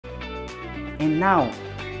And now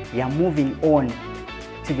we are moving on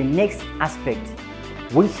to the next aspect,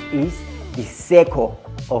 which is the circle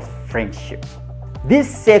of friendship. This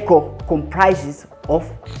circle comprises of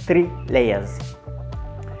 3 layers.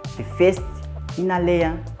 The first inner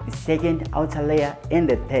layer, the second outer layer, and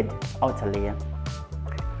the third outer layer.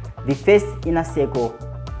 The first inner circle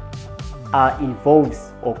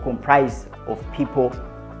involves or comprises of people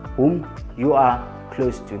whom you are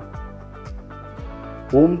close to,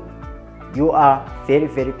 whom you are very,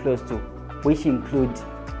 very close to, which include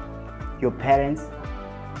your parents,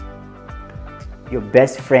 your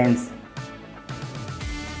best friends,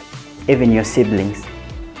 even your siblings.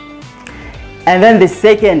 And then the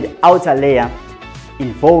second outer layer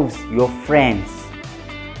involves your friends.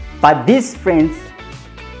 But these friends,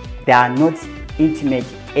 they are not intimate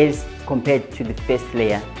as compared to the first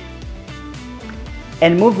layer.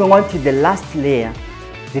 And moving on to the last layer,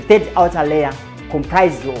 the third outer layer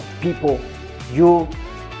comprises of people you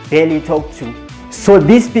barely talk to. So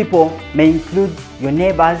these people may include your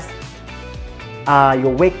neighbors,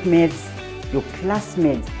 your workmates, your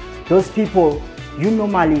classmates, those people you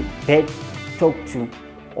normally talk to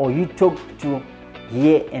or you talk to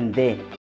here and there.